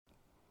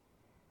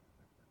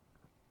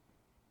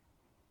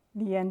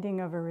The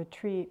ending of a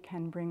retreat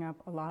can bring up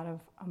a lot of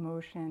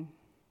emotion,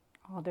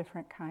 all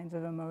different kinds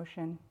of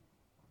emotion.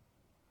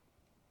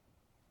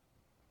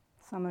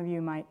 Some of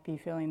you might be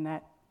feeling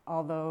that,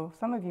 although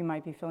some of you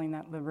might be feeling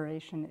that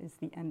liberation is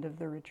the end of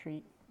the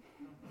retreat.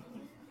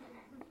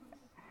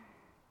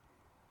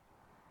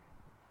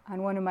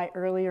 On one of my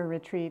earlier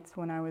retreats,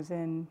 when I was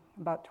in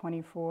about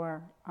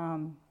 24, a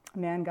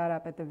man got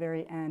up at the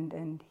very end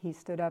and he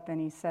stood up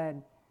and he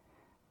said,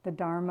 "The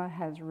Dharma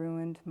has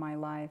ruined my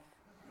life."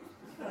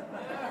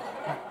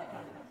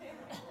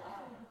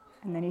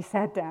 And then he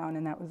sat down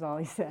and that was all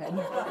he said.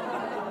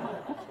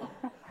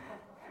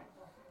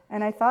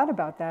 And I thought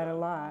about that a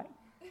lot.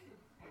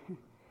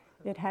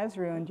 It has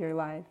ruined your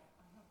life,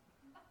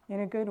 in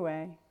a good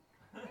way,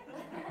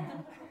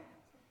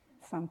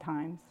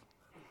 sometimes.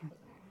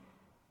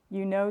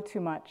 You know too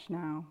much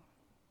now.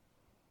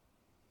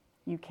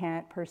 You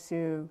can't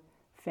pursue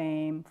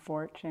fame,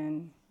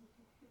 fortune,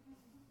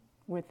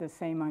 with the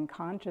same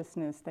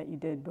unconsciousness that you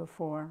did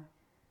before,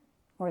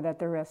 or that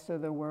the rest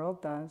of the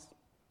world does.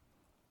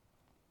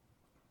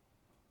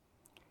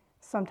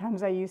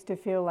 Sometimes I used to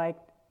feel like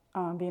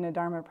being a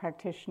Dharma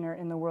practitioner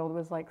in the world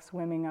was like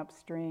swimming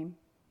upstream.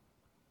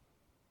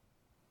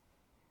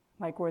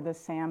 Like we're the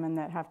salmon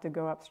that have to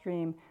go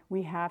upstream.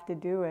 We have to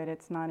do it.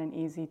 It's not an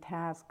easy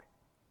task,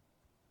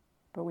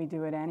 but we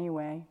do it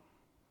anyway.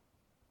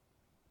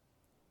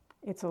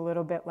 It's a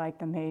little bit like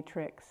the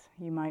Matrix.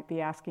 You might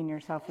be asking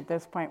yourself at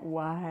this point,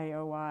 why,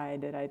 oh why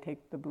did I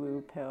take the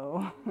blue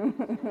pill?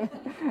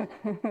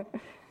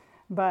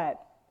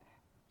 But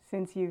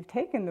since you've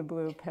taken the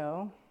blue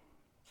pill,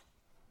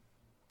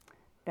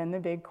 then the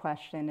big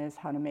question is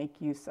how to make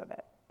use of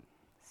it.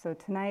 So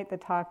tonight the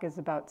talk is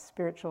about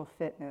spiritual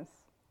fitness.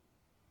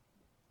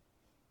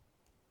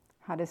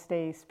 How to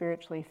stay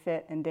spiritually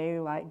fit in daily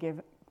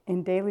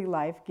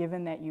life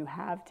given that you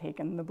have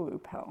taken the blue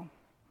pill.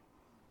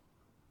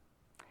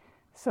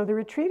 So the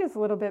retreat is a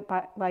little bit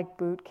like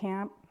boot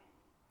camp,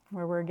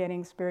 where we're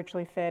getting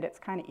spiritually fit. It's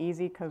kind of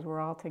easy because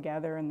we're all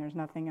together and there's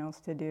nothing else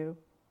to do.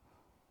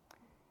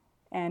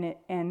 And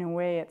in a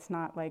way, it's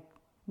not like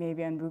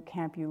maybe on boot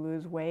camp you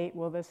lose weight.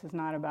 Well, this is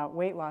not about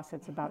weight loss,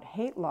 it's about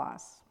hate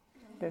loss,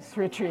 this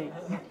retreat.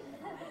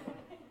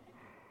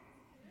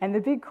 And the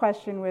big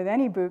question with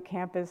any boot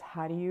camp is,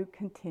 how do you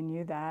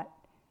continue that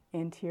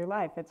into your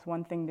life? It's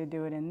one thing to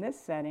do it in this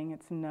setting,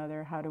 it's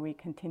another, how do we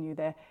continue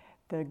the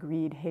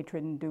greed,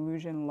 hatred, and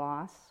delusion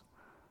loss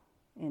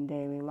in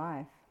daily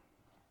life?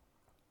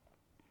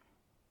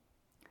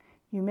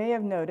 You may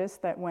have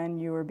noticed that when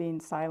you were being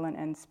silent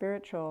and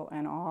spiritual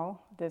and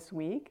all this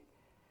week,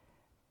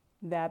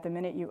 that the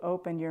minute you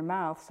opened your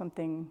mouth,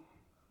 something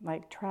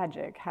like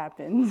tragic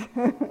happened.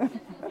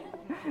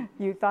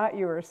 You thought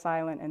you were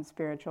silent and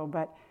spiritual,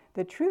 but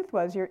the truth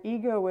was your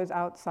ego was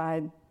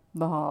outside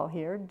the hall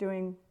here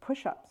doing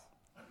push-ups.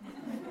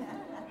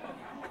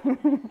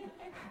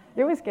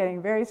 It was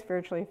getting very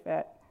spiritually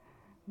fit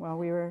while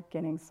we were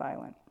getting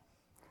silent.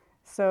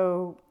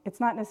 So it's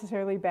not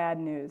necessarily bad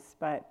news,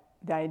 but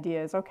the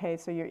idea is, okay,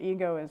 so your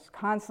ego is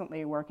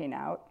constantly working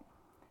out,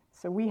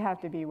 so we have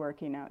to be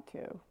working out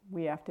too.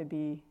 We have to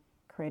be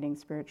creating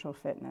spiritual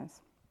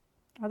fitness.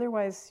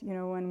 Otherwise,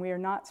 when we are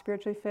not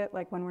spiritually fit,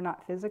 like when we're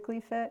not physically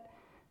fit,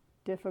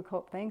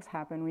 difficult things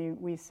happen.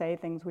 We say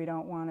things we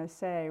don't want to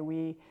say.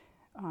 We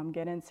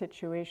get in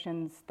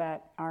situations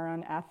that are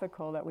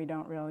unethical that we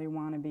don't really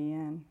want to be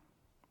in.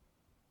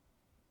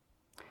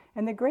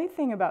 And the great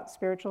thing about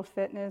spiritual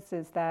fitness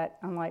is that,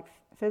 unlike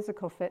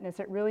physical fitness,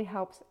 it really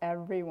helps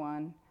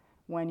everyone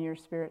when you're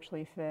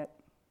spiritually fit.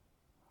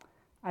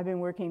 I've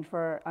been working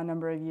for a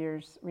number of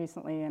years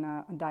recently in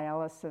a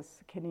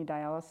kidney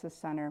dialysis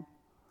center,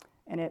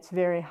 and it's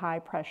very high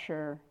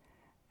pressure.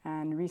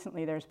 And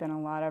recently there's been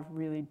a lot of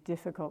really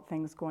difficult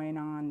things going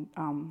on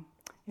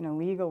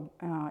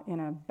in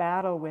a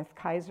battle with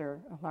Kaiser,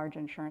 a large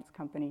insurance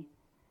company.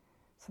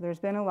 So there's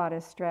been a lot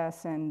of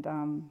stress, and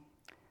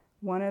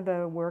one of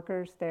the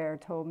workers there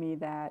told me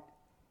that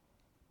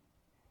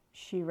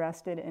she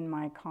rested in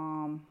my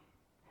calm.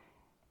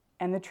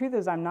 And the truth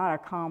is, I'm not a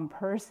calm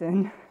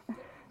person,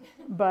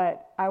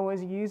 but I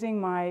was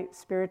using my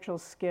spiritual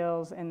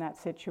skills in that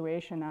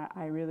situation.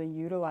 I really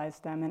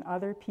utilized them, and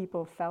other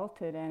people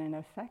felt it, and it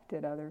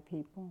affected other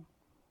people.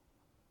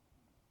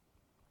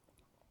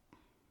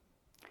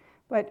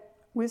 But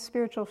with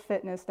spiritual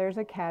fitness, there's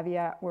a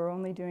caveat: we're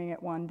only doing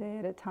it one day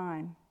at a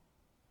time.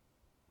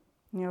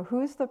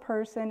 Who's the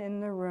person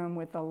in the room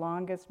with the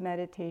longest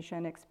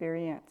meditation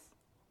experience?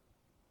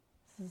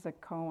 This is a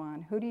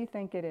koan. Who do you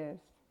think it is?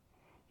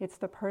 It's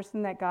the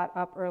person that got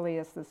up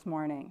earliest this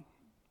morning.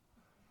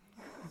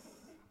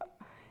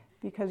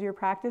 Because your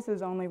practice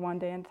is only one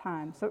day at a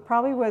time. So it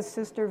probably was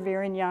Sister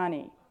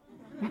Virinyani.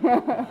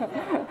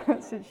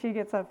 So she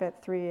gets up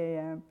at 3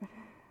 a.m.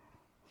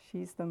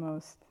 She's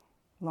the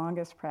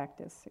longest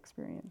practice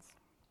experience.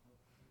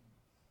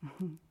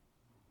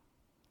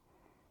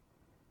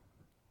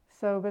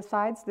 So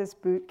besides this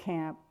boot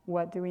camp,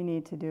 what do we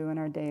need to do in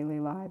our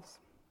daily lives?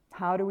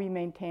 How do we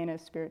maintain a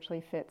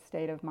spiritually fit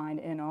state of mind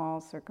in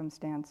all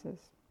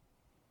circumstances?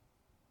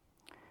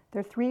 There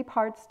are 3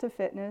 parts to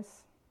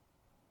fitness.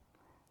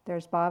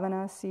 There's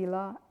bhavana,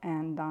 sila,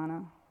 and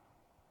dana.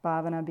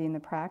 Bhavana being the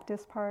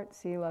practice part,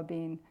 sila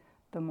being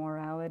the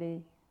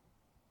morality,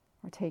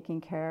 or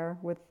taking care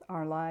with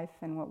our life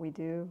and what we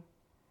do,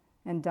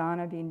 and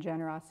dana being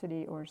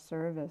generosity or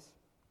service.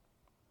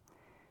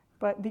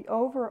 But the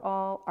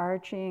overall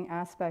arching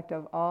aspect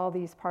of all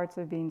these parts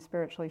of being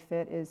spiritually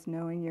fit is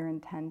knowing your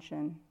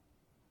intention.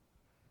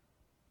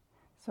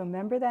 So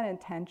remember that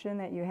intention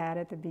that you had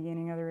at the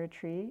beginning of the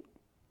retreat?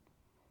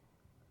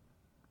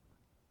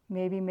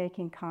 Maybe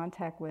making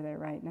contact with it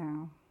right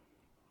now,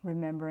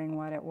 remembering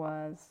what it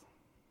was.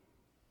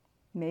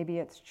 Maybe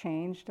it's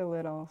changed a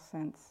little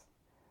since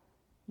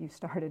you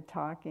started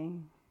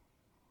talking.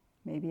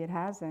 Maybe it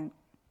hasn't.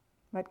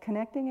 But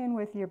connecting in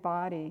with your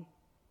body,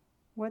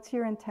 what's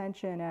your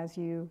intention as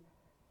you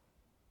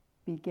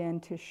begin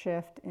to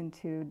shift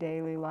into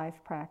daily life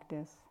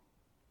practice?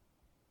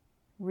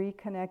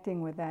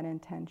 Reconnecting with that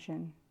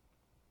intention.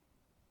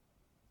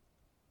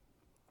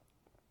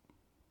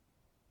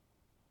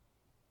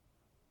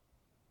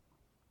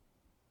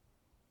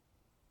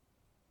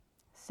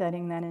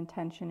 Setting that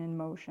intention in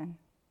motion.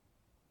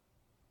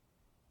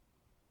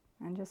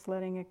 And just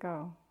letting it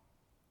go.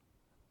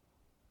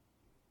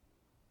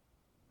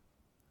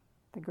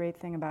 The great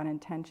thing about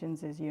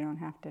intentions is you don't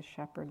have to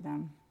shepherd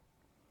them.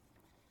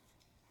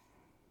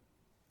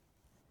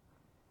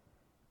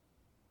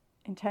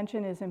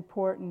 Intention is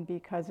important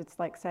because it's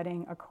like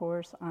setting a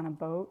course on a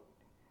boat.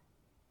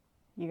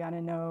 You got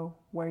to know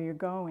where you're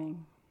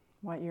going,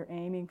 what you're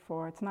aiming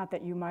for. It's not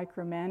that you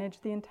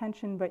micromanage the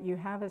intention, but you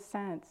have a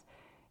sense.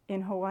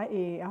 In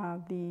Hawaii,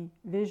 the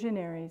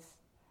visionaries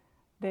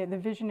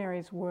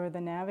were the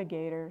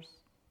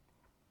navigators.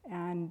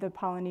 And the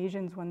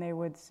Polynesians, when they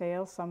would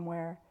sail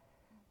somewhere,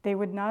 they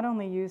would not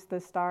only use the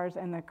stars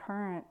and the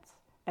currents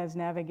as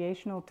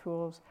navigational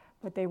tools,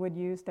 but they would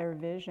use their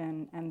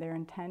vision and their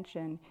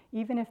intention.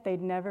 Even if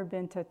they'd never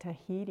been to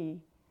Tahiti,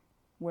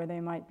 where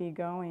they might be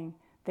going,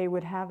 they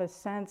would have a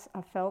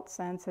felt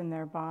sense in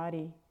their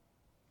body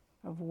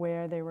of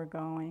where they were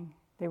going.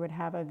 They would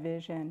have a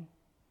vision.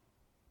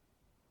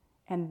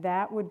 And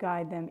that would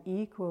guide them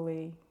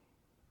equally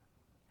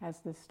as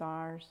the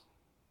stars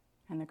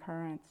and the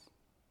currents.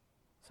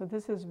 So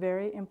this is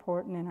very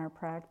important in our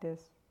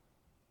practice.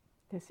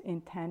 This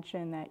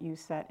intention that you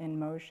set in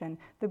motion.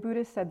 The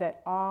Buddha said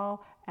that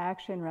all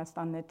action rests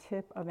on the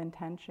tip of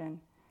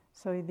intention.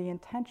 So the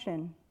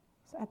intention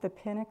is at the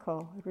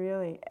pinnacle,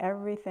 really.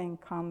 Everything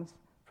comes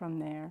from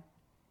there.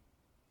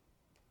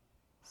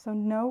 So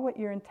know what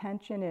your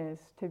intention is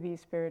to be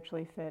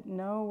spiritually fit.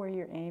 Know where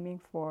you're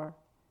aiming for.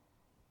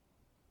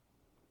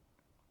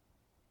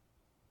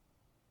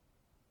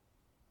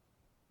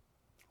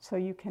 So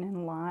you can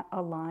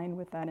align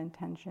with that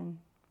intention.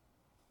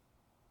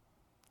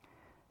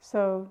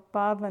 So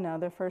bhavana,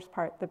 the first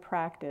part, the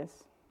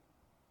practice.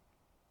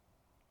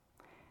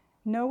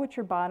 Know what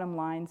your bottom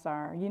lines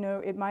are. You know,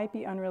 it might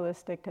be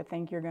unrealistic to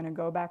think you're going to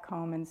go back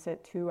home and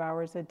sit 2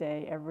 hours a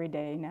day every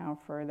day now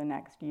for the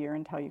next year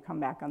until you come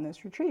back on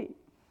this retreat.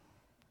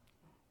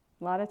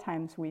 A lot of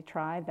times we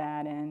try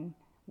that and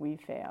we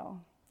fail.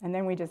 And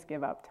then we just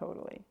give up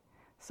totally.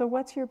 So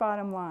what's your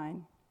bottom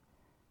line?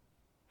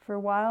 For a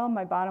while,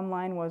 my bottom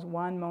line was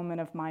 1 moment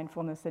of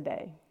mindfulness a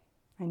day.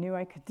 I knew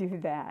I could do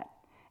that.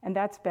 And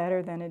that's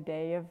better than a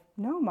day of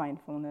no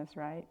mindfulness,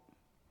 right?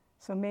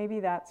 So maybe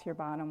that's your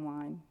bottom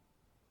line.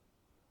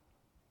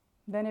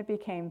 Then it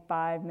became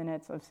 5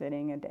 minutes of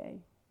sitting a day.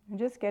 And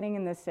just getting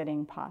in the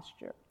sitting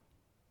posture.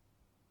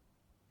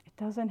 It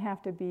doesn't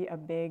have to be a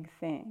big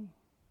thing.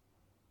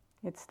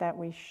 It's that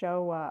we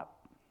show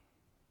up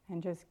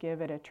and just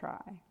give it a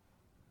try.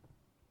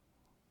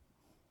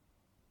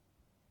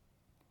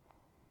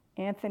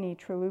 Anthony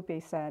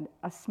Traluppi said,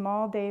 "A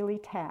small daily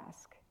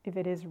task, if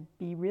it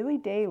be really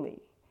daily,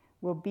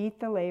 will beat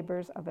the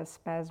labors of a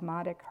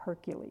spasmodic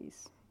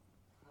Hercules."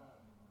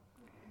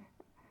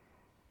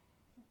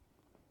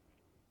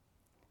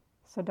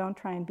 So don't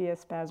try and be a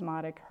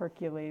spasmodic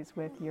Hercules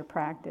with your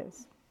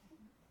practice.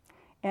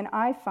 And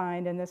I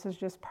find, and this is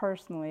just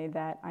personally,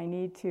 that I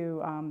need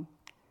to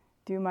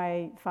do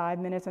my 5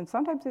 minutes, and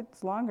sometimes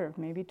it's longer,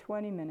 maybe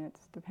 20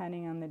 minutes,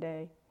 depending on the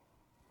day.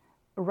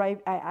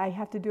 Right, I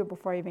have to do it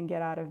before I even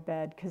get out of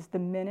bed, because the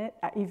minute,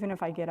 even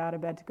if I get out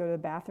of bed to go to the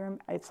bathroom,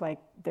 it's like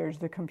there's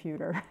the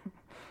computer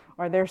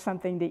or there's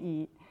something to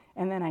eat,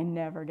 and then I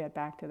never get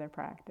back to the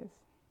practice.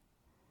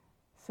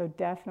 So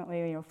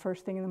definitely,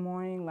 first thing in the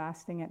morning,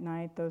 last thing at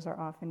night, those are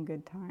often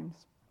good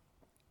times.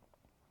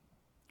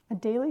 A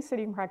daily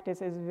sitting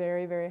practice is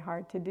very, very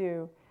hard to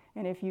do,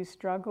 and if you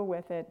struggle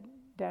with it,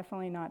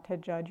 definitely not to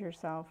judge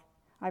yourself.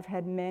 I've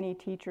had many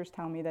teachers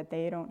tell me that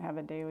they don't have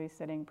a daily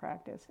sitting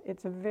practice.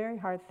 It's a very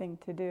hard thing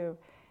to do.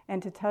 And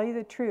to tell you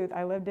the truth,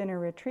 I lived in a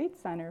retreat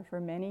center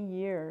for many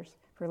years,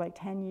 for like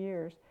 10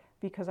 years,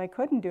 because I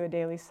couldn't do a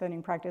daily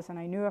sitting practice, and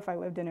I knew if I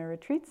lived in a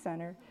retreat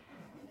center,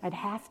 I'd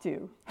have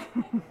to.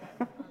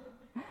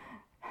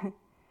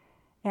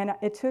 And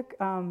it took,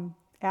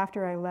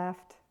 after I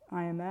left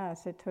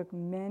IMS, it took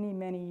many,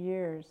 many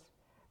years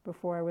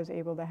before I was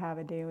able to have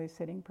a daily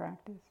sitting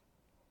practice.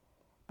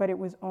 But it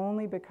was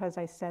only because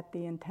I set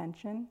the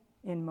intention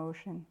in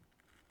motion,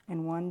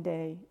 and one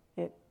day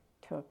it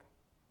took.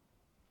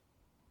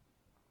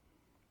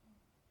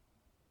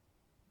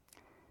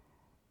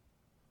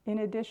 In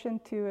addition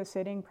to a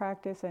sitting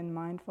practice and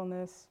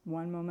mindfulness,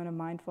 1 moment of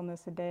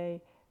mindfulness a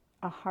day,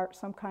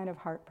 some kind of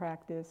heart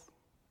practice,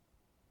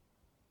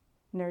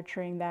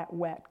 nurturing that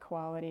wet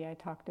quality. I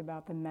talked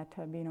about the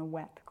metta being a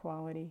wet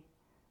quality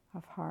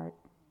of heart.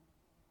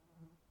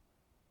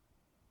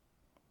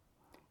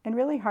 And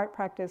really heart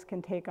practice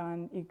can take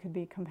on, it could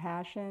be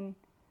compassion.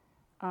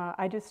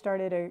 I just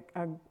started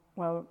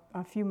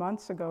a few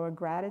months ago, a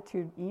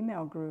gratitude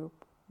email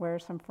group where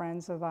some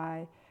friends of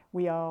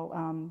we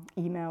all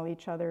email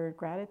each other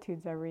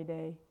gratitudes every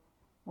day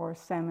or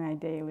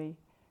semi-daily.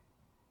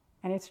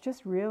 And it's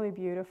just really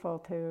beautiful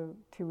to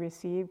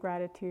receive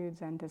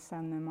gratitudes and to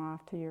send them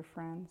off to your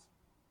friends.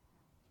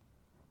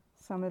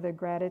 Some of the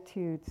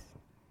gratitudes,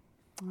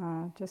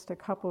 just a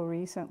couple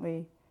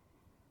recently.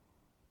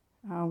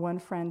 One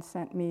friend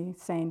sent me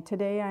saying,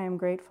 "Today I am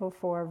grateful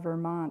for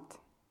Vermont.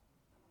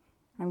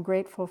 I'm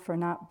grateful for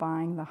not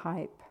buying the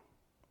hype.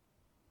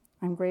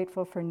 I'm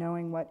grateful for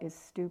knowing what is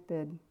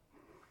stupid.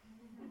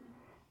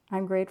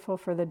 I'm grateful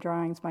for the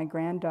drawings my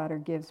granddaughter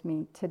gives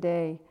me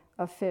today,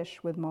 a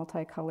fish with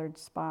multicolored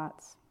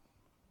spots."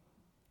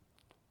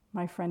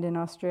 My friend in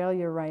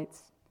Australia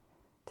writes,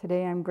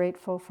 "Today I'm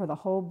grateful for the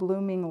whole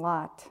blooming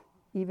lot,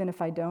 even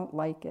if I don't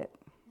like it."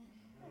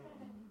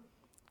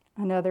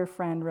 Another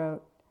friend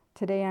wrote,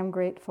 "Today I'm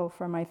grateful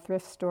for my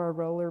thrift store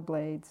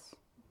rollerblades.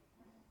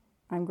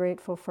 I'm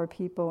grateful for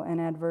people in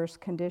adverse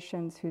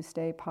conditions who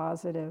stay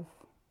positive.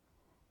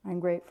 I'm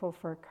grateful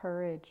for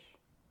courage.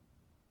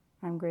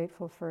 I'm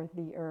grateful for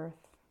the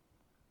earth."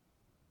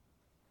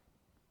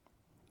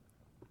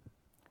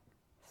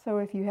 So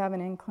if you have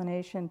an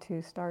inclination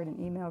to start an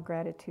email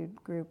gratitude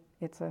group,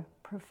 it's a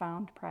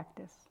profound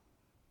practice.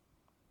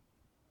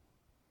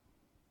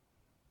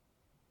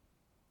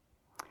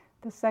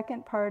 The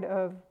second part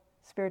of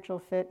spiritual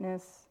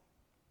fitness,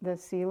 the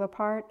sila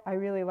part, I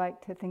really like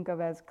to think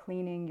of as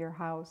cleaning your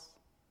house.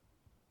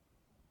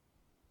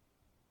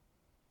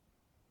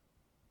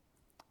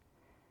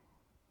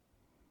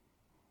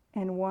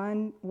 And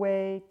one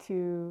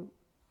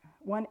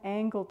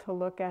angle to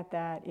look at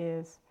that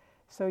is,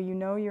 so you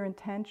know your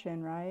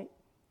intention, right?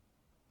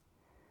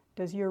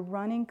 Does your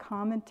running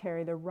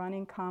commentary, the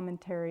running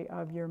commentary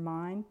of your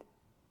mind,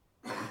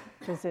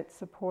 does it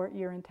support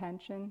your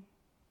intention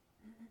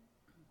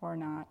or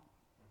not?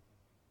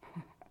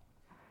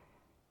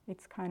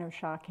 It's kind of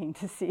shocking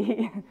to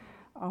see.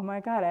 Oh my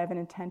God, I have an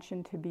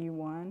intention to be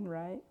one,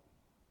 right?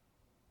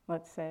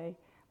 Let's say,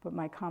 but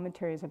my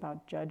commentary is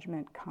about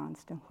judgment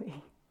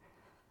constantly.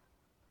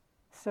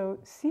 So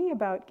see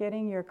about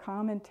getting your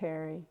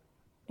commentary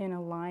in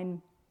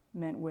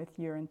alignment with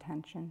your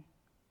intention.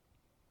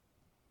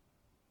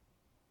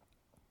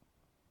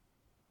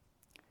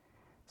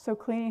 So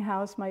cleaning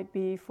house might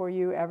be for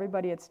you,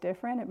 everybody it's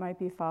different. It might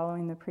be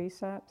following the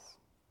precepts,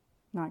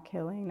 not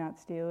killing, not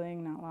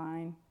stealing, not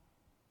lying,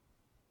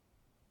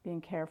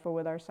 being careful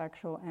with our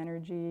sexual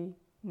energy,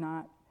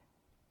 not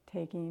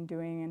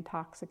doing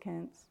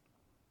intoxicants.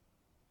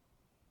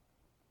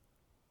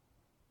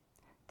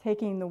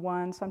 Taking the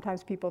one,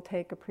 sometimes people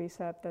take a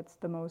precept that's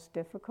the most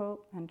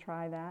difficult and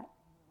try that.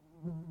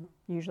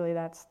 Usually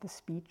that's the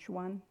speech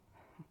one,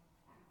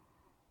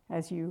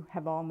 as you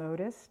have all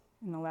noticed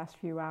in the last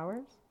few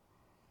hours.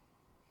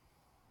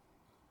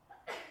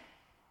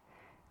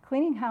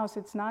 Cleaning house,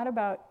 it's not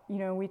about,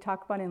 we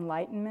talk about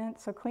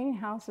enlightenment. So cleaning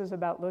house is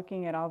about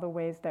looking at all the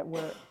ways that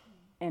we're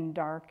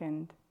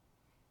endarkened.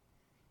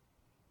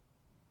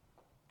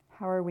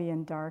 How are we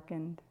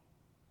endarkened?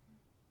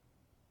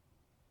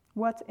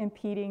 What's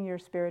impeding your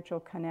spiritual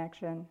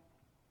connection?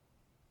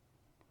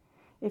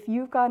 If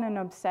you've got an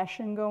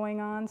obsession going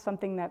on,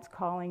 something that's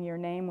calling your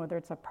name, whether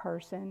it's a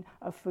person,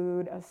 a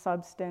food, a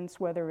substance,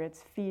 whether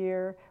it's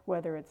fear,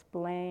 whether it's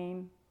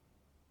blame,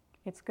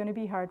 it's going to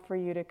be hard for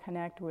you to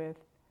connect with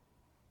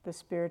the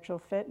spiritual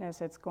fitness.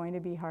 It's going to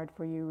be hard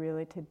for you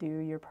really to do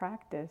your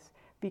practice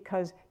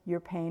because you're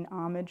paying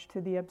homage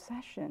to the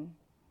obsession.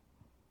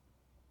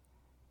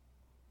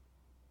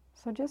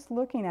 So just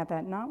looking at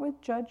that, not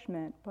with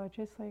judgment, but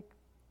just like,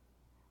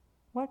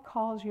 what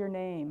calls your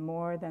name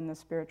more than the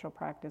spiritual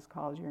practice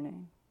calls your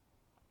name?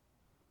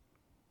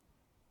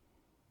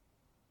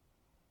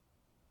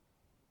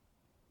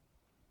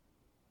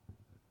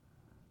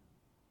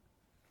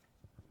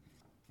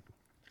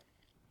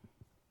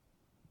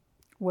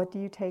 What do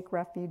you take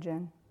refuge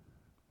in?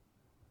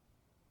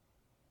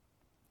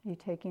 Are you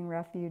taking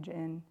refuge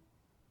in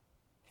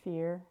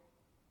fear?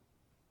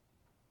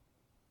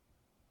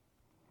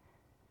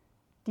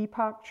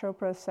 Deepak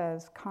Chopra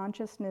says,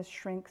 consciousness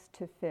shrinks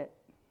to fit.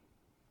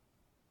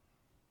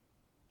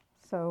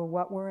 So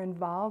what we're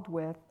involved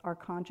with, our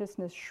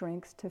consciousness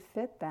shrinks to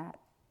fit that.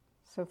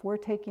 So if we're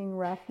taking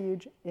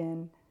refuge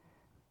in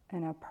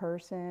a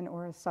person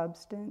or a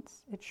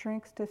substance, it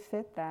shrinks to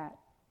fit that.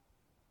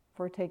 If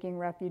we're taking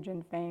refuge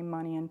in fame,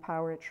 money, and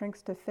power, it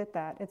shrinks to fit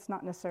that. It's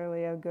not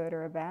necessarily a good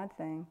or a bad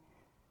thing.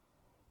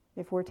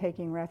 If we're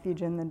taking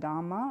refuge in the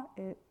Dhamma,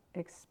 it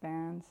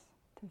expands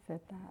to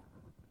fit that.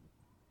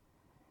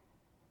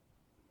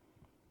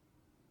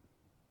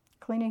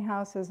 Cleaning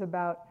house is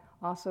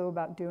also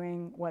about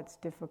doing what's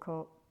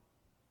difficult.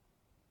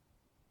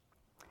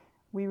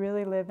 We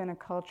really live in a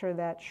culture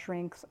that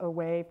shrinks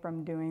away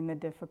from doing the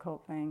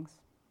difficult things.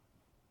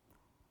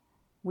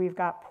 We've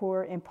got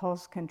poor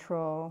impulse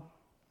control.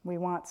 We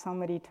want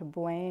somebody to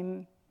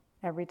blame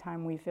every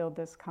time we feel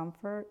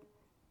discomfort.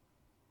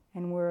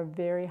 And we're a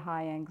very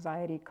high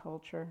anxiety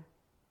culture.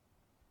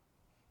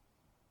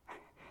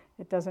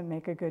 It doesn't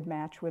make a good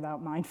match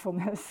without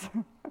mindfulness.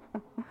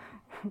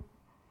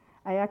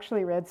 I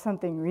actually read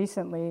something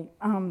recently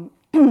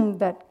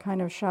that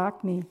kind of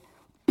shocked me.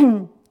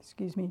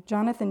 Excuse me.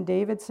 Jonathan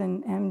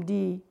Davidson,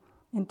 MD,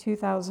 in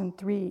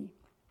 2003,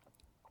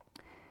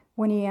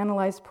 when he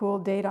analyzed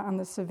pooled data on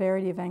the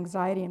severity of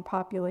anxiety in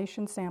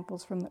population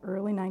samples from the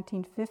early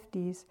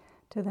 1950s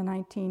to the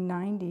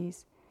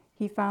 1990s,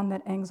 he found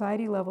that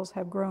anxiety levels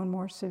have grown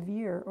more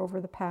severe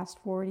over the past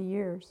 40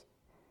 years.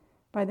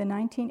 By the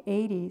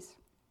 1980s,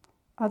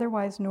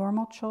 otherwise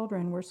normal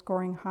children were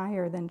scoring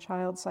higher than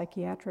child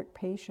psychiatric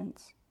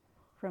patients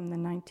from the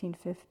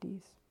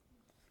 1950s.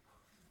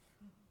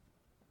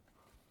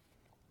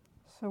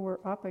 So we're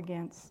up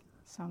against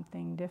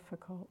something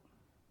difficult.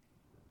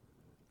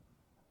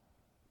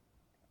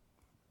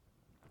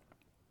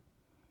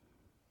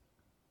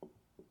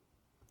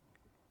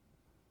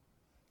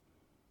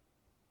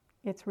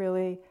 It's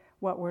really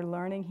what we're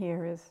learning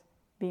here is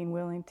being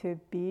willing to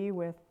be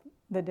with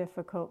the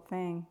difficult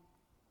thing.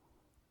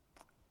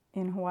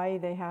 In Hawaii,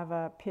 they have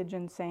a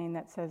pidgin saying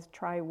that says,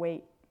 try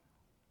wait.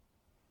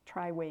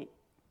 Try wait.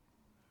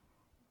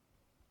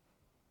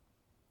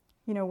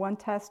 You know, one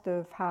test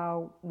of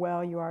how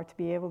well you are to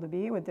be able to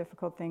be with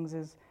difficult things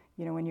is,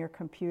 you know, when your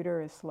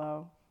computer is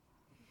slow.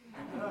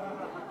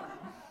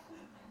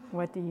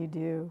 What do you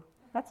do?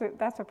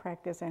 That's a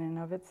practice in and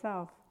of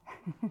itself.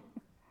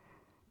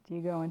 Do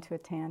you go into a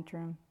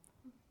tantrum?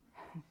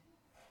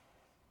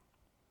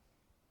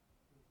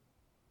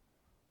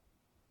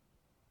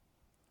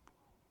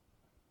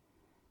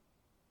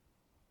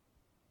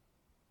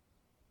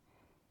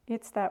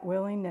 It's that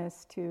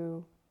willingness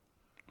to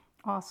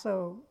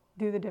also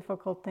do the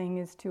difficult thing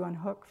is to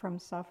unhook from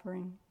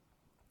suffering.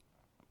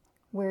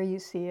 Where you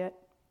see it,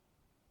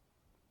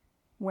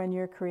 when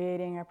you're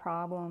creating a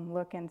problem,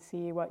 look and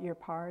see what your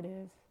part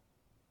is.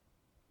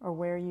 Or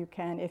where you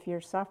can, if you're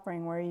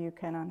suffering, where you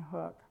can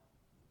unhook.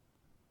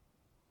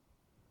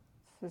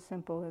 It's as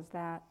simple as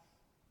that.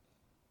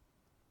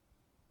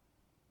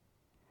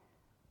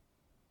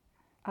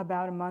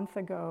 About a month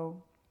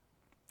ago,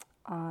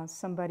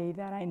 somebody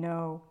that I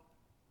know,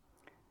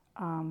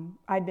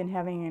 I'd been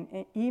having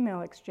an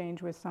email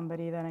exchange with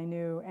somebody that I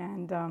knew,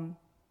 and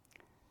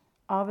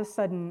all of a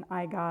sudden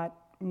I got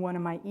one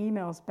of my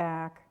emails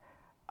back,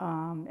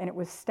 and it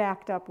was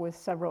stacked up with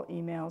several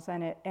emails,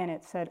 and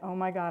it said, "Oh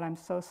my God, I'm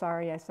so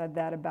sorry I said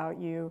that about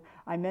you.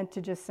 I meant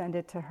to just send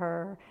it to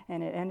her,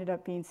 and it ended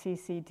up being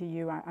CC'd to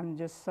you. I'm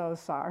just so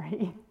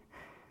sorry."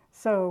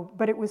 So,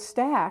 but it was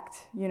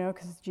stacked, you know,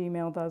 because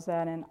Gmail does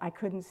that, and I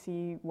couldn't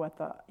see what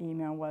the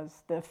email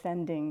was, the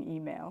offending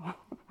email.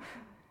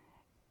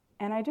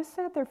 And I just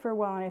sat there for a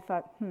while, and I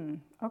thought,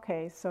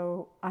 okay,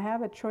 so I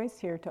have a choice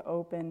here to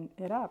open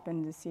it up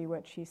and to see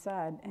what she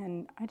said.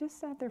 And I just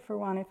sat there for a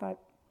while, and I thought,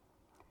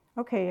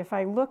 okay, if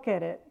I look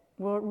at it,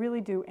 will it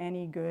really do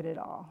any good at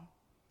all?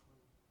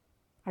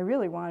 I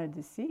really wanted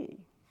to see.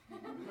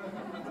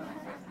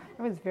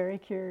 I was very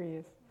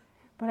curious.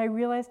 But I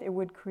realized it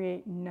would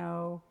create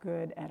no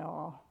good at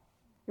all.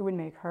 It would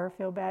make her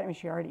feel bad. I mean,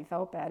 she already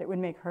felt bad. It would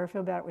make her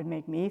feel bad. It would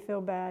make me feel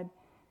bad.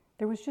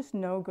 There was just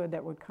no good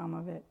that would come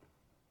of it.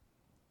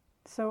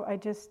 So I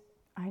just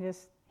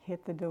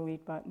hit the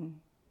delete button.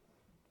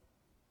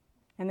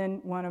 And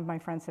then one of my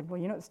friends said,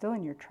 well, you know, it's still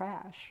in your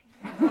trash.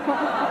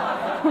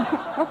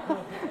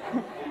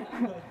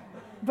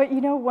 But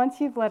you know, once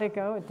you've let it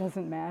go, it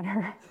doesn't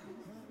matter.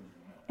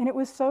 And it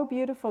was so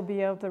beautiful to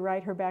be able to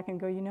write her back and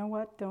go, you know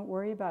what, don't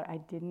worry about it. I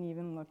didn't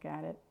even look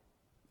at it.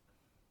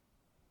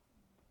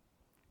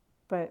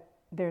 But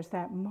there's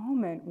that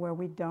moment where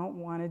we don't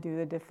want to do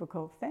the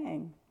difficult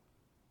thing.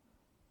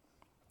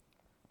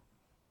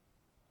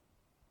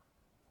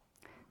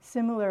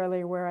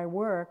 Similarly, where I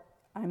work,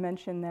 I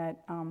mentioned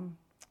that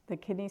the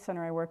kidney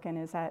center I work in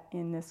is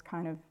in this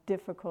kind of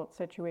difficult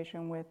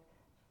situation with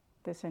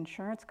this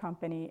insurance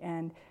company,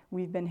 and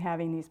we've been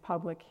having these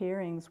public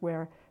hearings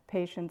where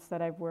patients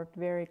that I've worked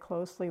very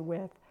closely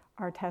with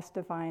are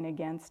testifying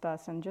against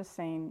us and just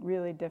saying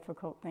really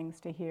difficult things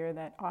to hear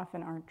that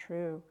often aren't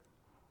true.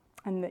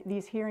 And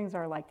these hearings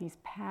are like these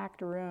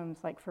packed rooms,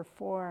 like for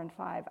 4 and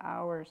 5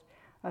 hours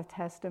of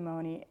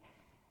testimony.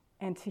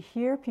 And to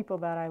hear people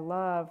that I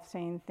love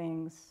saying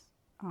things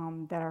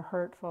that are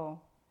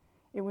hurtful,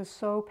 it was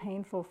so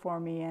painful for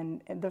me.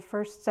 And the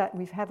first set,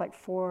 we've had like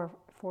four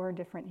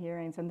different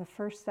hearings, and the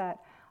first set,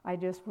 I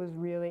just was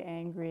really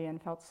angry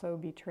and felt so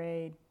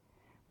betrayed.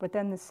 But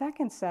then the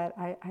second set,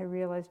 I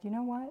realized, you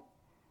know what?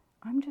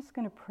 I'm just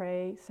going to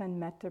pray, send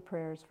metta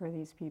prayers for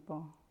these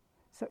people.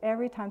 So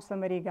every time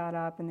somebody got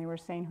up and they were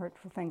saying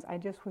hurtful things, I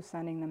just was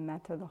sending them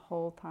metta the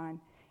whole time.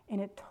 And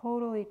it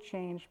totally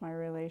changed my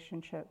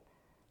relationship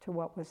to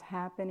what was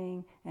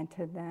happening and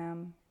to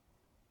them.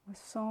 It was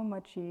so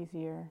much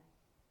easier.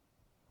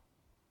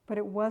 But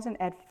it wasn't,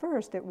 at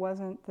first, it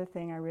wasn't the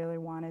thing I really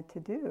wanted to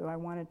do. I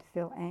wanted to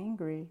feel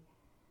angry.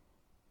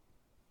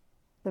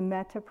 The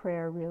metta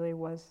prayer really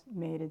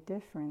made a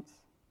difference.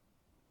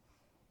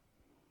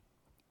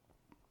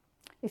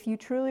 If you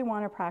truly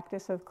want a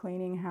practice of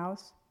cleaning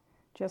house,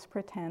 just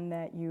pretend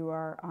that you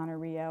are on a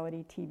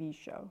reality TV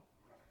show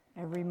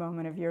every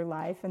moment of your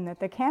life and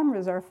that the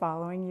cameras are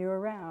following you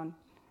around.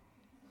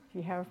 If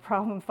you have a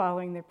problem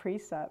following the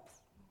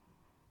precepts,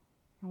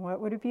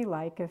 what would it be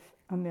like if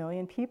 1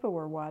 million people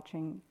were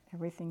watching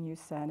everything you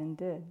said and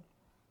did?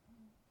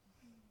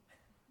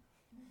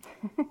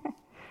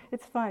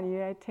 It's fun.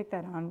 I take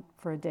that on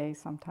for a day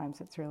sometimes.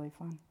 It's really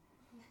fun.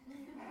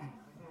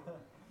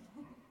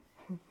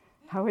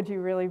 How would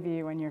you really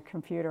be when your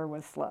computer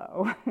was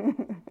slow?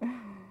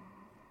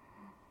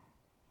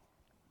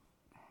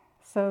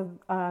 So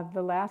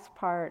the last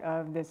part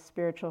of this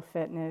spiritual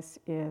fitness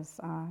is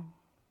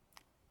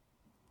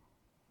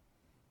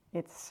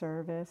its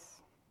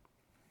service.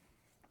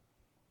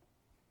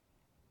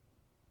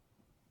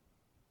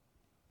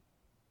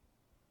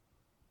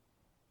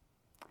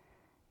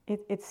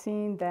 It's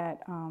seen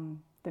that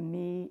the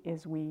me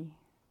is we,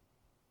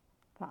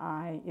 the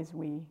I is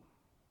we.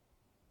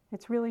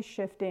 It's really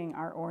shifting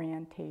our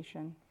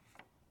orientation.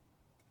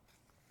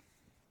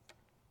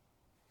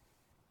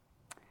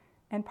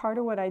 And part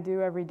of what I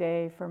do every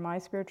day for my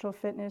spiritual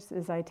fitness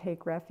is I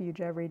take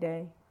refuge every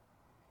day.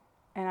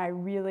 And I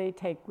really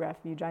take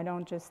refuge. I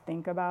don't just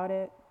think about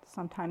it.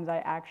 Sometimes I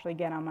actually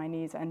get on my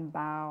knees and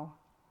bow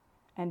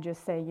and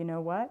just say, you know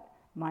what?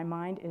 My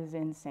mind is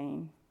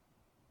insane.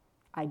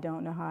 I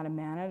don't know how to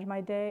manage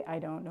my day. I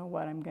don't know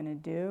what I'm going to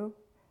do.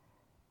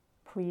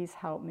 Please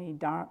help me.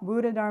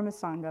 Buddha, Dharma,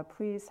 Sangha,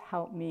 please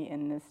help me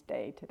in this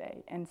day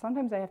today. And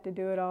sometimes I have to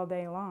do it all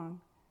day long.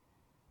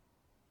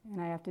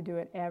 And I have to do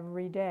it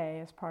every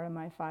day as part of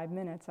my 5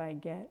 minutes. I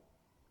get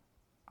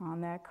on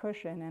that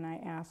cushion and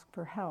I ask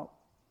for help.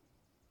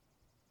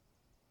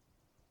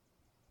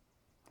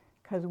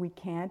 Because we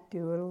can't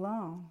do it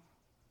alone.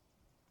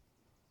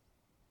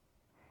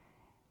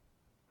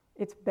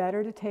 It's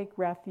better to take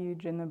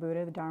refuge in the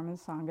Buddha, the Dharma, and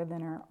Sangha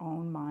than our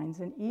own minds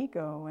and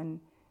ego. And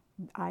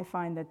I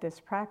find that this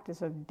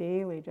practice of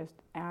daily just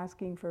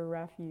asking for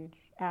refuge,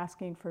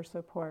 asking for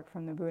support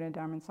from the Buddha,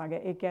 Dharma, and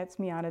Sangha, it gets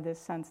me out of this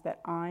sense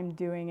that I'm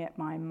doing it,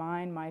 my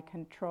mind, my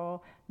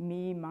control,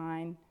 me,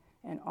 mine,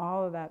 and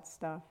all of that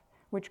stuff,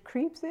 which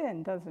creeps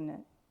in, doesn't it?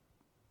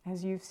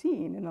 As you've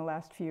seen in the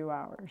last few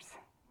hours.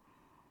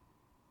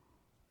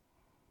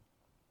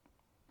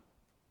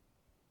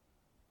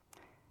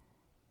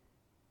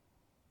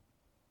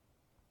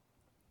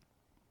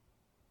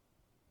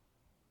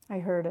 I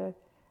heard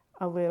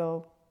a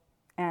little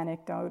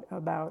anecdote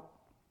about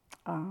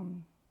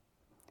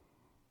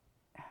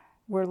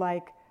we're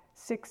like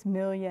 6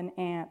 million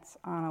ants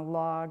on a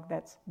log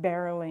that's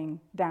barreling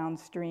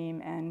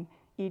downstream, and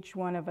each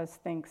one of us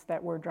thinks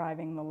that we're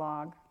driving the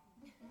log.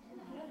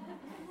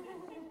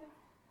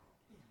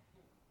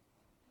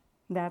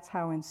 That's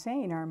how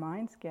insane our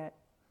minds get.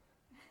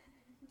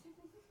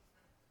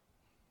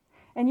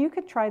 And you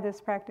could try this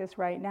practice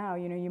right now.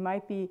 You know, you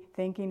might be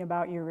thinking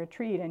about your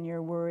retreat and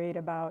you're worried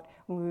about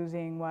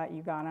losing what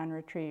you got on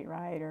retreat,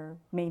 right? Or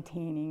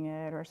maintaining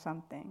it or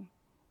something.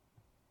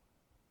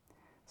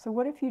 So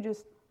what if you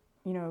just,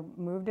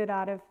 moved it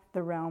out of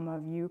the realm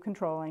of you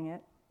controlling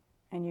it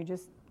and you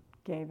just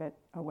gave it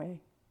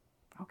away?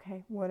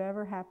 Okay,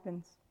 whatever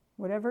happens,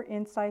 whatever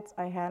insights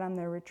I had on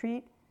the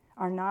retreat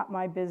are not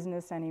my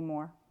business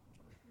anymore.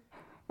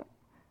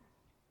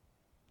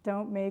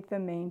 Don't make the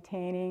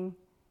maintaining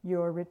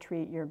your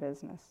retreat your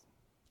business.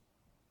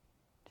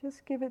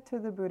 Just give it to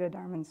the Buddha,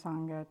 Dharma, and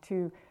Sangha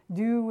to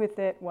do with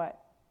it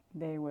what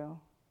they will.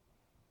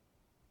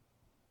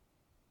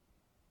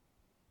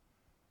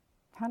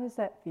 How does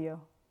that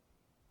feel?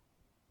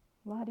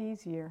 A lot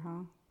easier,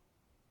 huh?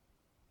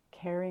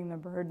 Carrying the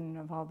burden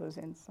of all those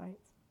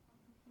insights.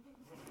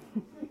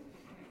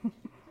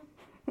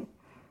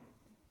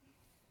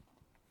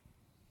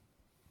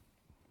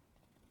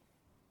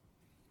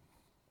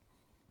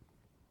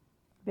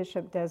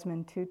 Bishop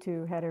Desmond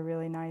Tutu had a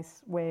really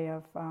nice way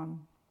of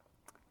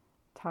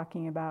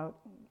talking about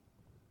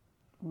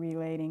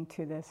relating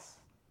to this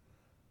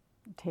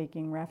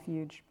taking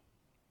refuge.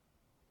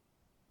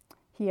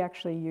 He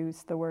actually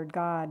used the word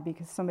God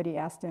because somebody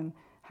asked him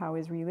how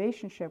his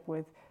relationship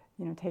with,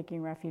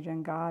 taking refuge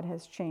and God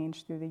has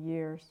changed through the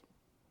years.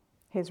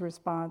 His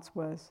response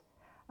was,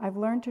 I've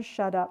learned to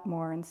shut up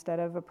more instead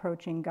of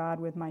approaching God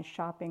with my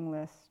shopping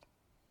list.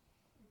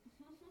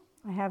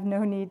 I have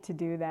no need to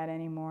do that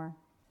anymore.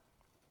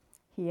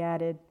 He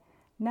added,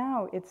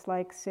 now it's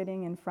like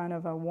sitting in front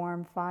of a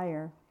warm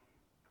fire.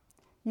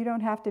 You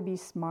don't have to be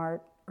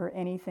smart or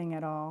anything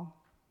at all.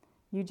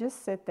 You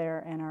just sit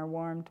there and are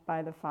warmed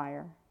by the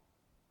fire.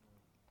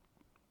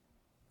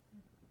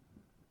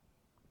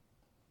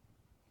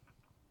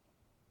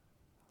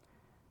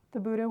 The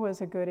Buddha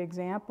was a good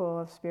example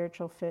of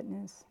spiritual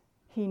fitness.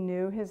 He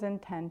knew his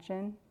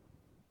intention.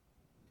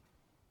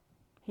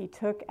 He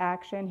took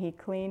action. He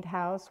cleaned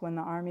house when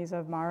the armies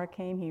of Mara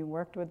came. He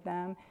worked with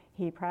them.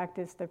 He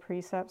practiced the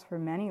precepts for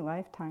many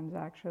lifetimes,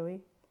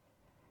 actually.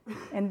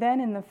 And then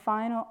in the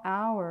final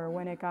hour,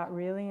 when it got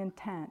really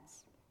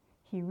intense,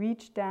 he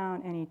reached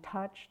down and he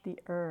touched the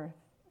earth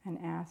and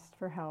asked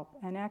for help.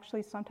 And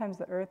actually, sometimes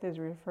the earth is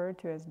referred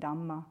to as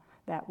Dhamma,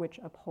 that which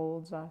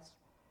upholds us.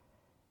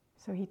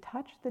 So he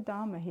touched the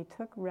Dhamma. He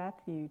took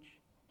refuge.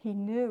 He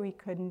knew he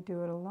couldn't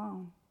do it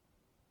alone.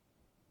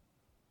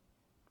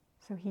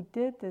 So he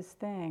did this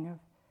thing of,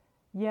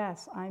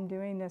 yes, I'm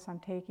doing this, I'm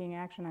taking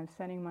action, I'm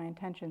setting my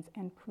intentions,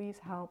 and please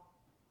help.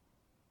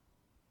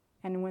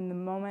 And when the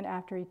moment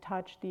after he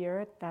touched the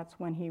earth, that's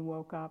when he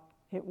woke up.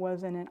 It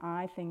wasn't an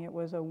I thing, it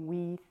was a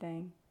we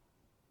thing.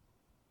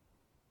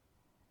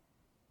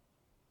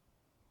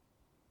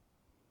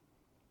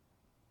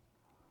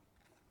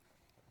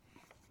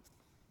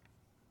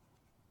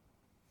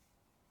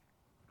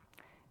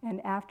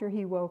 And after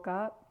he woke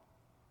up,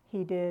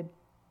 he did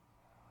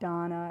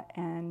dana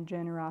and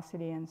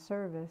generosity and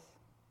service.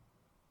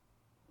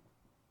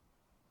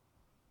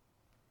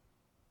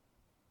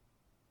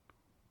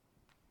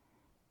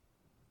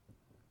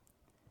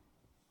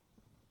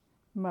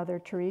 Mother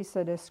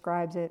Teresa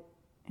describes it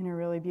in a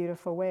really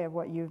beautiful way of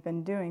what you've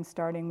been doing,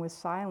 starting with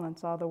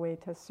silence all the way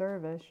to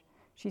service.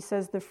 She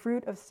says, the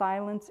fruit of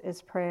silence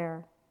is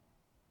prayer.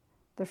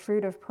 The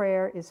fruit of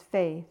prayer is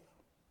faith.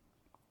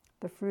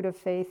 The fruit of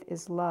faith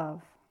is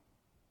love.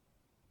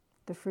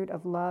 The fruit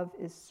of love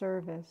is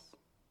service.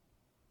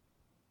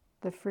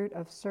 The fruit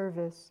of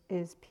service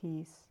is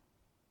peace.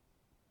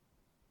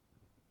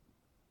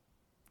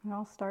 It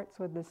all starts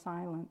with the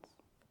silence.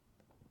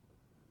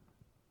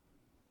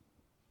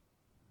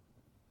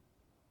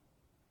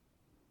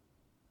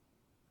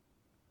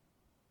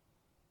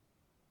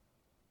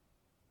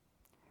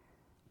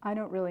 I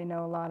don't really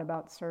know a lot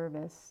about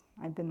service.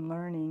 I've been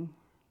learning.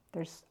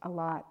 There's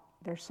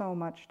so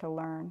much to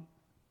learn.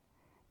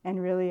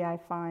 And really I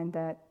find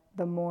that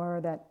the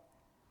more that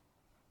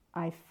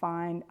I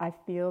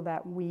feel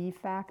that we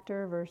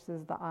factor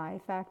versus the I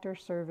factor,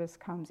 service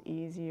comes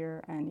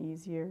easier and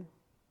easier.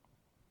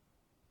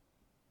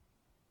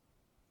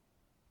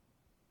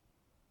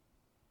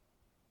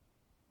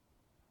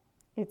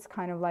 It's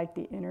kind of like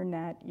the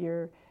internet.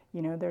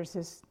 There's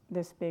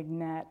this big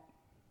net.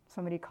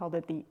 Somebody called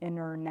it the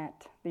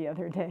internet the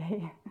other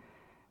day.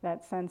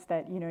 That sense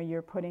that,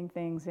 you're putting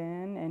things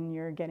in and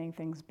you're getting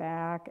things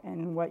back,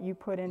 and what you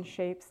put in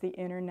shapes the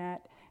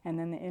internet, and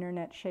then the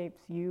internet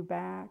shapes you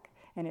back.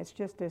 And it's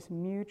just this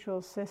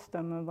mutual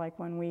system of, like,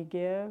 when we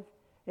give,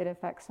 it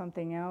affects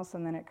something else,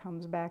 and then it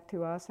comes back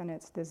to us, and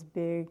it's this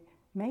big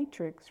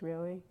matrix,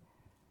 really.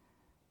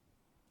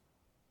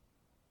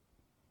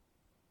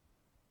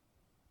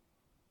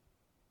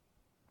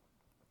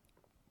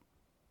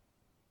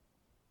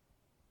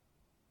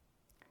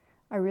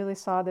 I really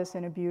saw this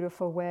in a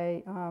beautiful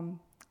way.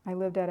 I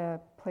lived at a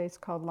place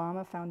called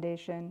Lama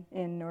Foundation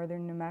in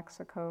northern New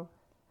Mexico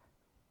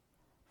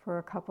for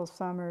a couple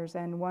summers,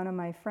 and one of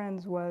my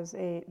friends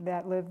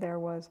that lived there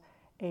was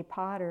a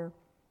potter.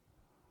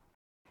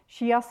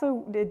 She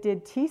also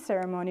did tea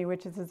ceremony,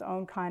 which is its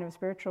own kind of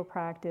spiritual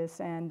practice,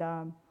 and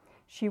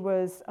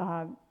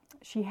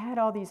she had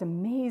all these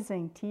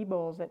amazing tea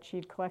bowls that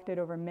she'd collected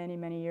over many,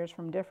 many years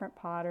from different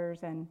potters,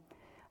 and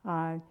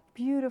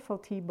beautiful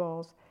tea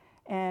bowls.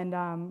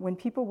 And when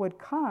people would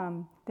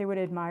come, they would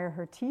admire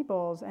her tea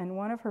bowls. And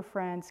one of her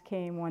friends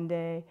came one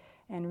day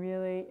and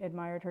really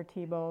admired her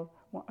tea bowl,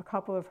 a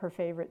couple of her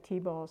favorite tea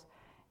bowls.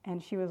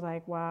 And she was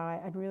like, wow,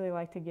 I'd really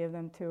like to give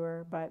them to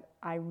her, but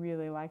I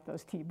really like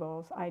those tea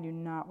bowls. I do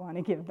not want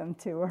to give them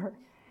to her.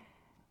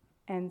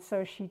 And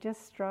so she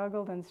just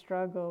struggled and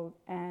struggled,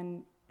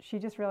 and she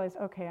just realized,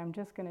 okay, I'm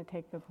just going to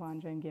take the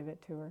plunge and give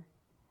it to her.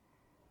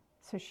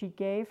 So she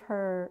gave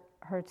her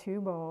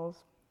two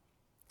bowls.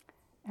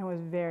 And it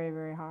was very,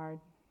 very hard.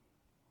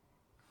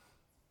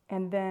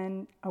 And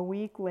then a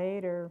week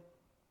later,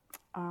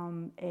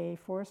 a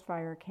forest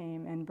fire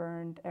came and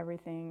burned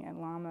everything at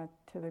Lama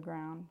to the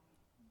ground,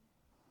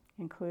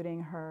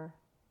 including her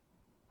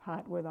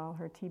hut with all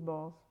her tea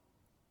bowls.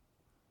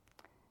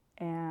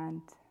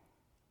 And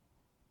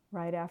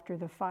right after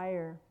the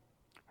fire,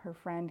 her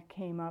friend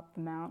came up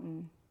the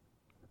mountain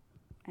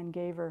and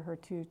gave her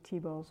two tea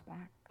bowls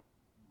back.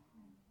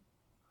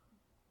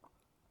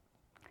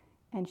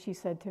 And she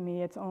said to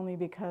me, it's only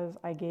because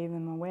I gave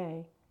them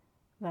away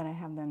that I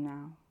have them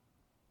now.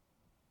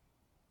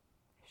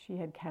 If she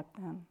had kept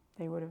them,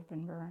 they would have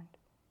been burned.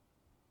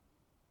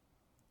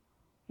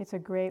 It's a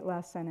great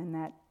lesson in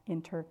that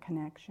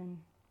interconnection.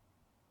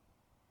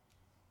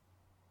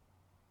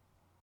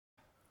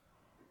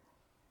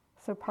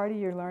 So part of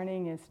your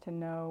learning is to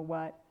know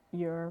what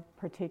your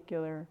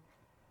particular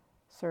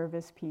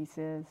service piece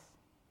is.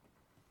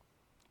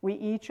 We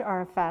each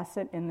are a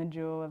facet in the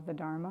jewel of the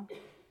Dharma.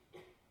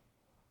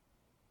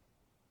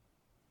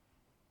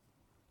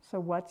 So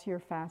what's your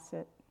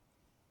facet?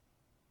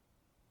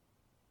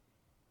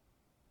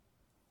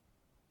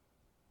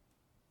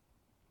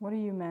 What are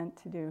you meant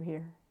to do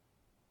here?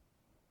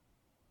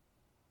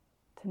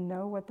 To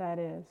know what that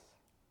is.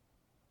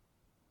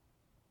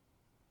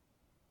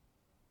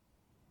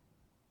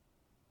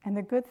 And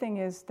the good thing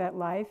is that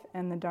life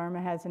and the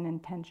Dharma has an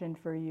intention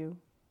for you.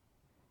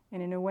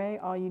 And in a way,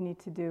 all you need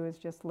to do is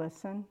just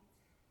listen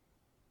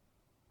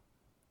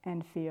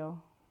and feel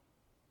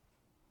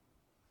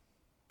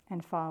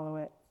and follow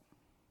it.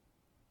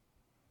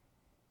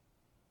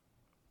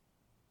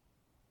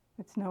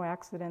 It's no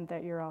accident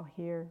that you're all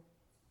here,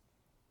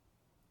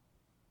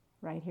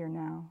 right here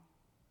now.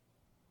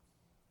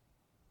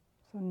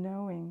 So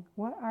knowing,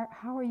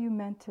 how are you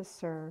meant to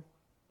serve?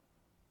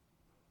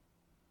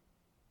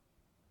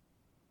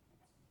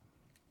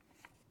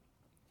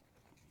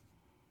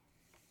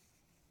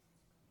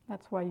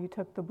 That's why you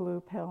took the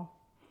blue pill.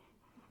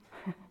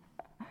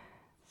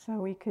 So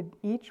we could,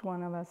 each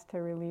one of us, to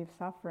relieve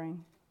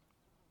suffering.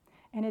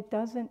 And it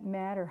doesn't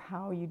matter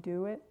how you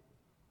do it.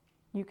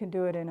 You can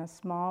do it in a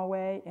small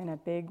way, in a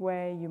big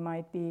way. You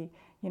might be,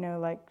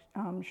 like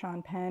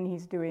Sean Penn,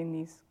 he's doing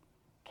these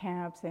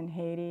camps in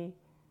Haiti.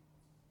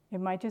 It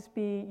might just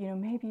be,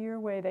 maybe your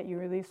way that you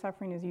relieve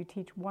suffering is you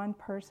teach one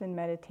person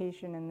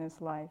meditation in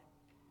this life.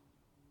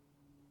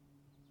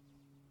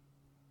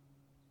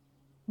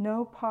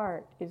 No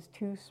part is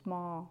too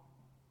small.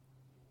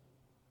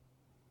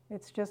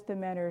 It's just a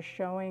matter of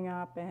showing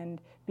up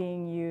and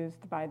being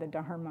used by the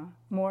Dharma.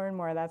 More and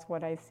more, that's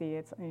what I see.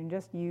 I'm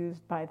just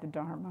used by the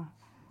Dharma.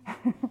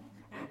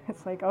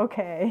 It's like,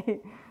 okay,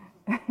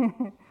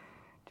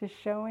 just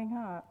showing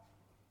up.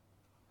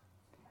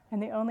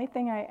 And the only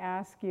thing I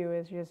ask you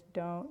is just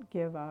don't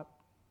give up.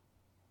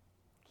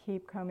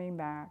 Keep coming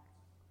back.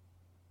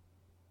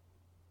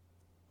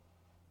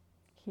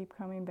 Keep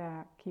coming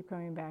back. Keep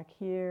coming back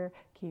here.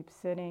 Keep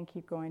sitting.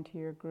 Keep going to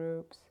your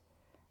groups.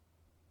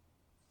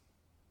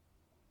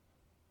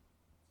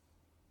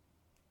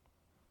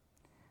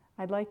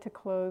 I'd like to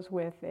close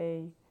with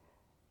an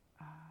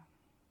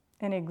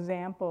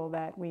example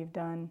that we've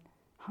done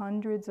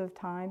hundreds of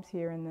times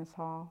here in this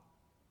hall,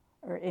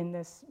 or in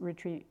this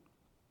retreat.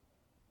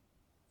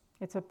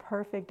 It's a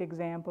perfect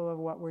example of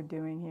what we're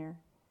doing here.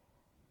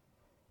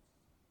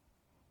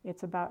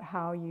 It's about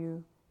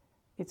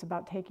it's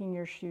about taking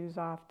your shoes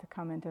off to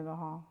come into the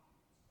hall.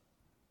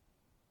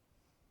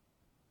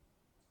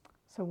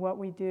 So what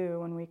we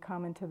do when we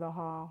come into the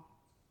hall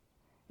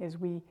is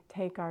we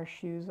take our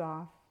shoes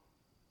off.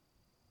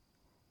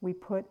 We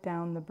put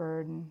down the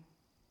burden.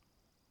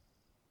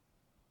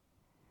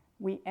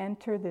 We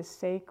enter this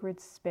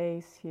sacred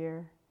space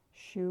here,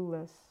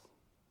 shoeless,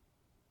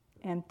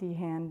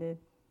 empty-handed,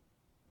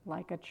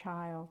 like a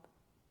child.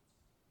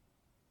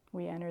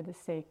 We enter the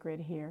sacred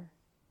here.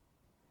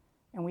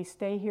 And we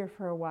stay here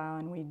for a while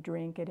and we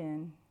drink it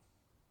in.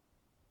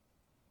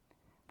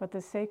 But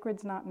the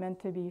sacred's not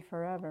meant to be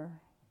forever.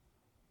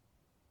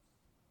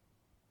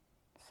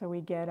 So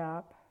we get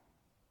up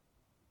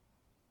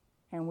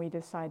and we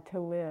decide to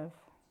live,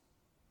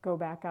 go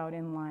back out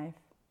in life.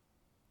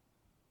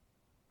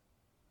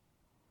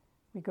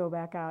 We go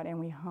back out and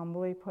we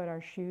humbly put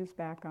our shoes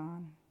back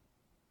on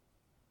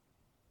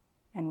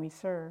and we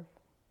serve.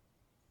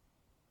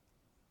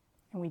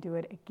 And we do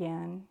it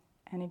again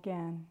and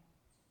again,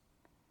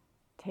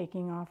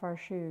 taking off our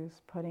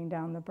shoes, putting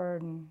down the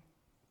burden,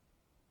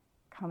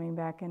 coming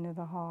back into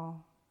the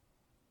hall,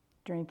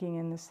 drinking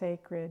in the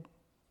sacred,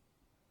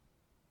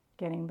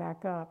 getting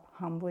back up,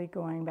 humbly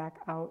going back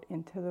out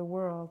into the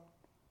world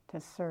to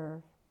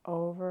serve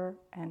over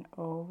and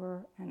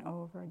over and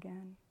over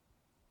again.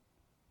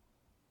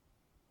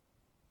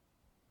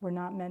 We're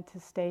not meant to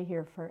stay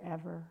here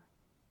forever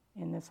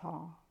in this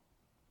hall.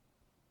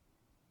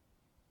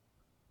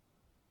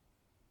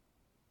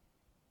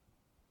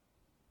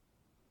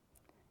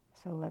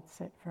 So let's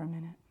sit for a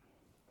minute.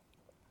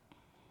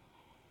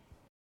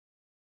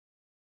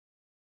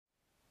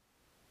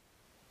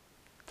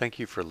 Thank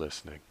you for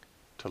listening.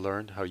 To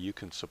learn how you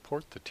can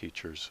support the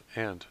teachers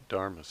and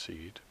Dharma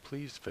Seed,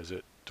 please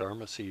visit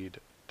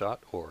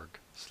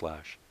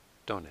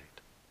dharmaseed.org/donate.